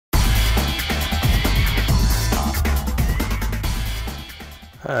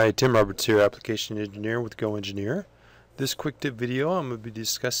Hi, Tim Roberts here, Application Engineer with GoEngineer. This quick tip video I'm going to be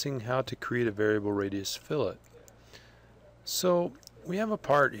discussing how to create a variable radius fillet. So we have a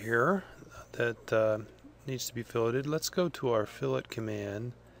part here that needs to be filleted. Let's go to our fillet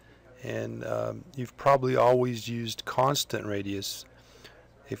command, and you've probably always used constant radius.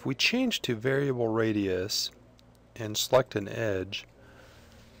 If we change to variable radius and select an edge,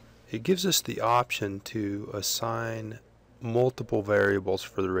 it gives us the option to assign multiple variables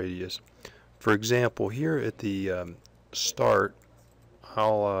for the radius. For example, here at the start,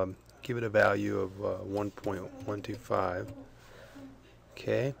 I'll give it a value of 1.125.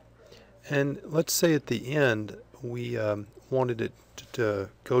 Okay, and let's say at the end we wanted it to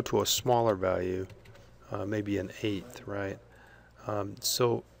go to a smaller value, maybe an eighth, right?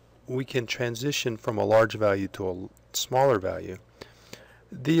 So we can transition from a large value to a smaller value.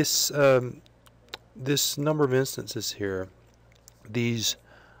 This number of instances here, these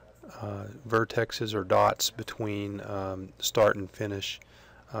vertexes or dots between start and finish,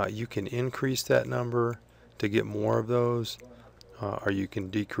 you can increase that number to get more of those, or you can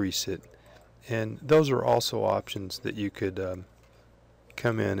decrease it. And those are also options that you could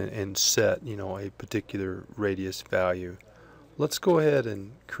come in and set, a particular radius value. Let's go ahead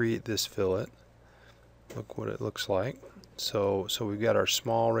and create this fillet. Look what it looks like. So we've got our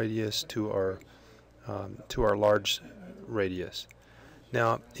small radius to our large radius.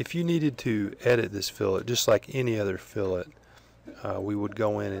 Now, if you needed to edit this fillet, just like any other fillet, we would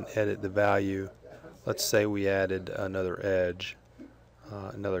go in and edit the value. Let's say we added another edge,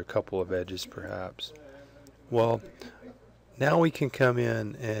 another couple of edges perhaps. Well, now we can come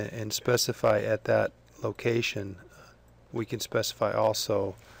in and specify at that location. We can specify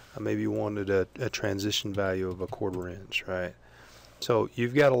also maybe you wanted a transition value of 1/4 inch, right? So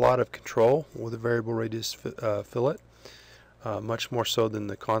you've got a lot of control with a variable radius fillet, much more so than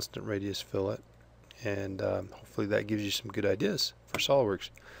the constant radius fillet, and hopefully that gives you some good ideas for SOLIDWORKS.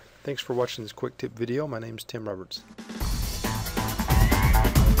 Thanks for watching this quick tip video. My name is Tim Roberts.